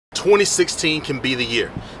2016 can be the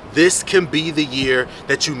year. This can be the year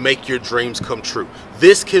that you make your dreams come true.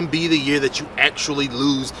 This can be the year that you actually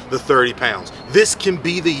lose the 30 pounds. This can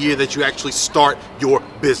be the year that you actually start your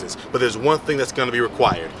business. But there's one thing that's going to be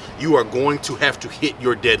required. You are going to have to hit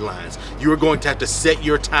your deadlines. You are going to have to set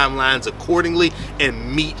your timelines accordingly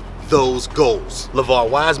and meet those goals. LeVar,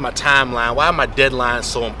 why is my timeline, why are my deadlines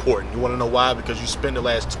so important? You want to know why? Because you spent the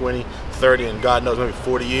last 20, 30, and God knows maybe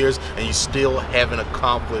 40 years and you still haven't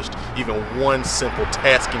accomplished even one simple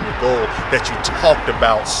task in your goal that you talked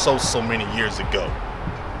about so many years ago.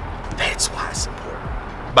 That's why it's important.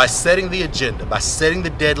 By setting the agenda, by setting the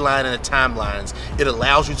deadline and the timelines, it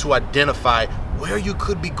allows you to identify where you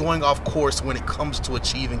could be going off course when it comes to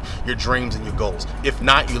achieving your dreams and your goals. If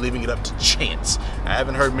not, you're leaving it up to chance. I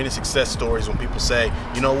haven't heard many success stories when people say,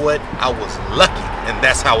 you know what, I was lucky and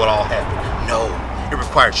that's how it all happened. No, it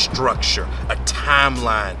requires structure, a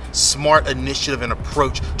timeline, smart initiative and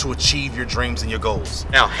approach to achieve your dreams and your goals.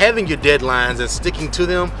 Now, having your deadlines and sticking to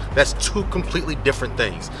them, that's two completely different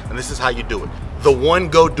things. And this is how you do it. The one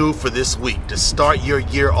go-do for this week to start your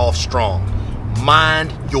year off strong: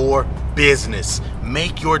 mind your business.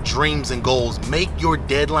 Make your dreams and goals, make your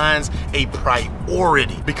deadlines a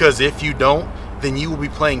priority. Because if you don't, then you will be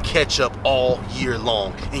playing catch up all year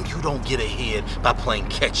long, and you don't get ahead by playing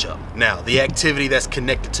catch up. Now, the activity that's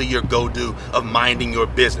connected to your go-do of minding your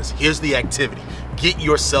business. Here's the activity. Get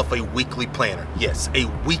yourself a weekly planner. Yes, a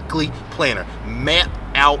weekly planner. Map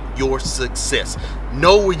out your success.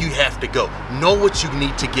 Know where you have to go. Know what you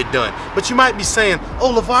need to get done. But you might be saying,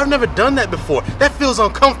 oh, LeVar, I've never done that before. That feels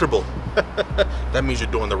uncomfortable. That means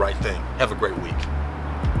you're doing the right thing. Have a great week.